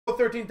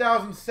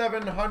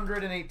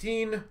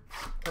13,718.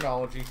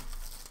 Chronology.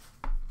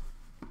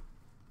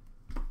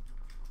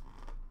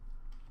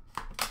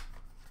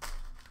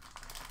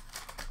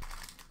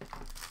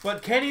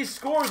 But can he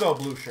score, though,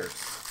 blue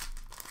shirts?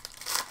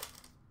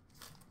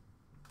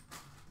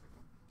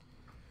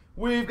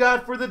 We've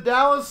got for the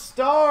Dallas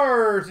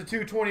Stars, a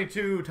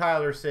 222,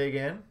 Tyler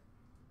Seguin.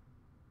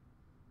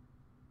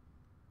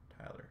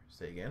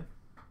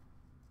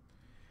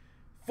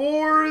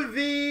 For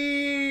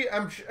the,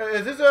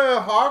 is this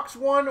a Hawks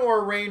one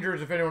or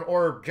Rangers, if anyone,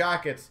 or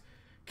Jackets?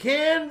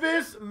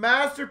 Canvas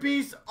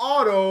Masterpiece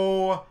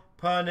Auto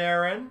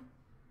Panarin.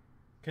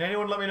 Can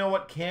anyone let me know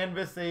what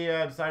canvas they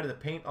decided to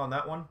paint on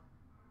that one?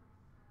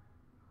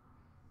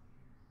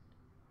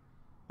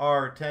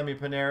 Artemi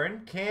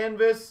Panarin.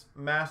 Canvas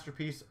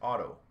Masterpiece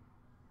Auto.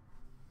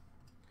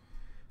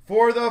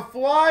 For the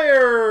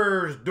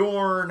Flyers,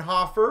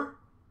 Dornhofer.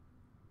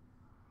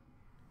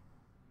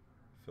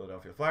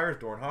 Philadelphia Flyers,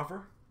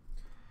 Dornhofer.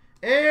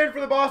 And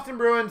for the Boston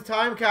Bruins,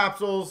 Time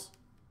Capsules,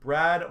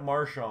 Brad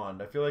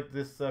Marchand. I feel like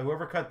this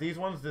whoever cut these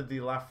ones did the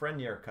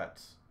Lafreniere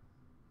cuts.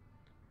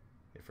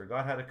 They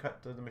forgot how to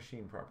cut the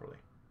machine properly.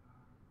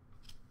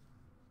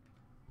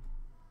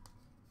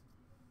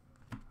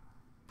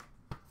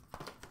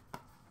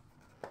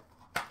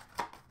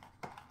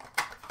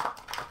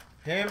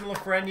 Him,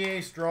 Lafreniere,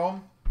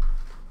 Strome.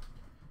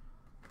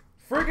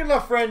 Freaking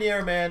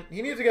Lafreniere, man.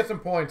 He needs to get some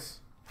points.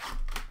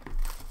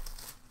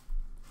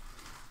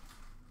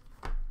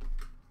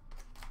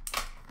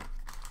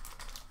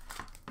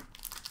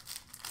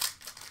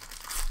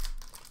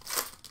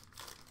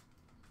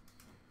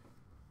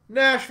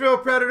 Nashville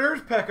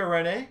Predators, Pekka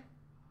Rinne.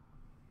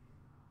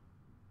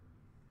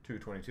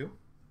 222.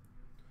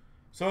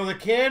 So the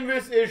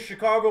canvas is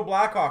Chicago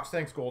Blackhawks.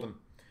 Thanks, Golden.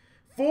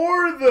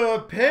 For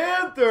the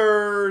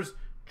Panthers,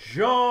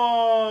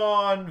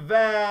 John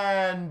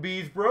Van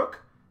Beesbrook.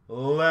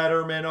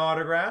 Letterman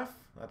autograph.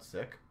 That's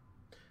sick.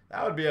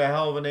 That would be a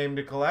hell of a name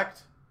to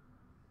collect.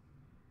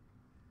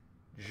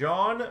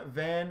 John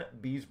Van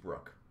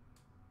Beesbrook.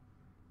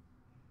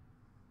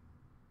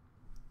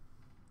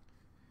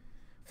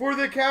 For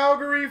the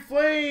Calgary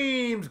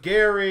Flames,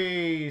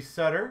 Gary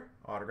Sutter,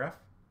 autograph.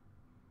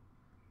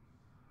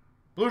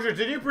 Blue Shirts,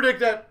 did you predict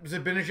that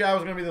Zibanejad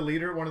was going to be the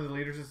leader, one of the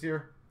leaders this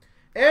year?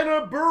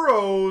 Anna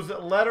Burroughs,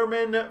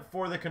 Letterman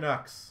for the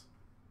Canucks.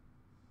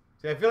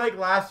 See, I feel like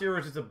last year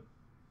was just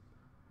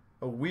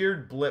a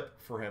weird blip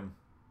for him.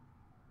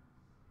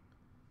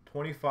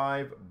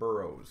 25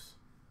 Burroughs.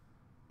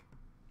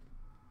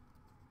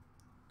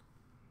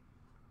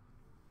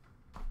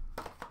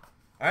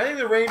 I think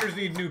the Rangers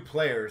need new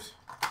players.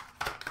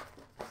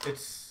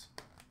 It's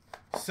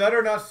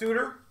Sutter, not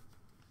Suter.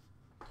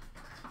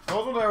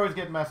 Those ones I always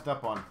get messed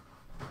up on.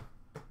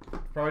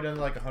 Probably done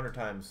it like 100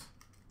 times.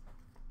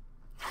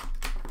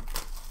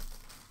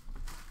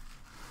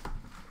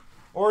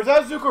 Or is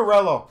that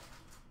Zuccarello?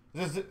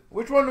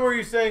 Which one were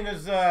you saying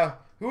is,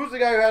 who was the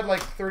guy who had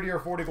like 30 or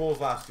 40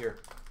 goals last year?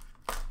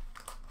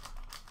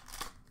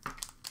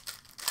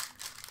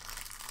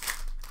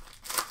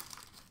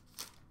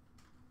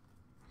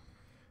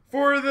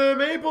 For the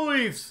Maple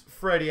Leafs,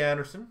 Freddie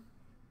Anderson.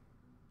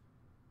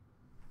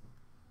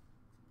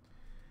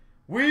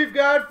 We've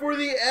got for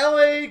the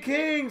LA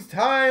Kings,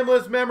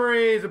 Timeless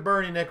Memories of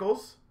Bernie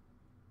Nichols.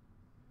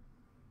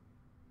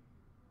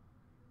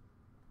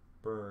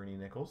 Bernie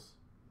Nichols.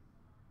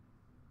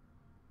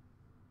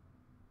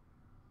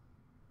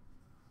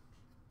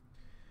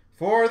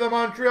 For the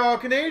Montreal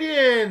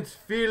Canadiens,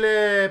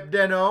 Philippe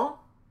Danault.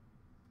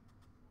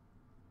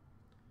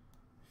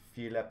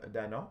 Philippe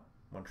Danault,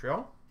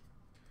 Montreal.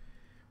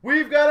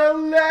 We've got a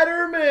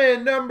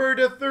Letterman, number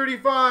to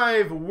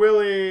 35,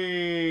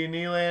 Willie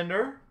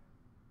Nylander.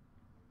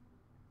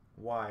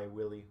 Why,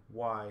 Willie?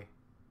 Why?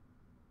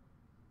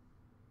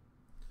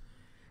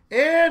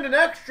 And an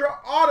extra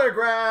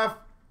autograph,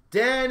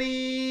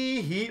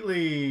 Danny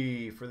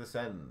Heatley for the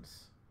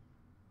Sens.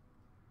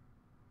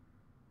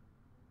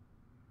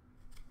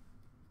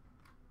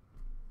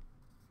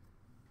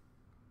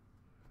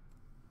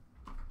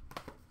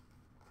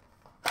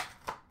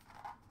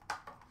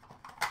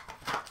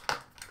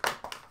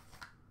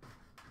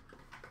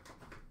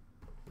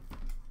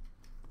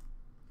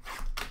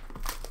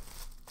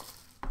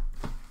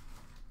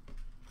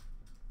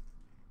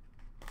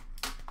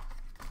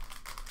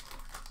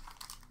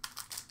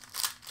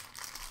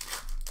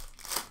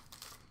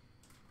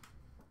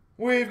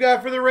 We've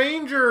got for the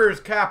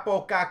Rangers,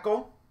 Capo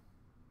Caco,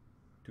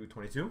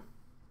 222.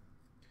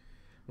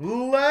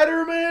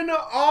 Letterman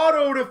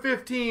auto to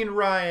 15,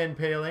 Ryan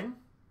Poehling.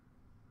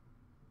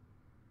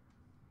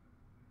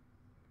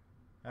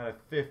 Out of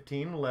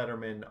 15,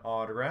 Letterman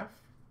autograph.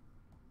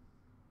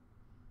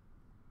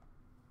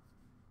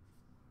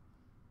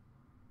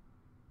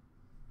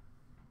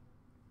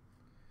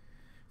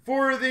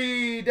 For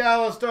the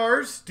Dallas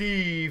Stars,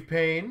 Steve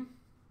Payne.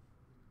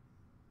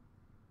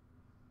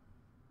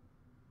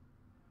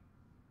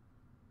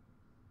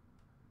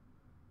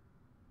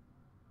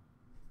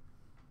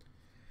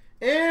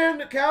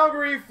 And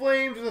Calgary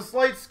Flames with a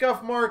slight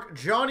scuff mark,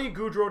 Johnny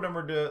Gaudreau,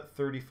 number to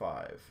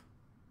 35.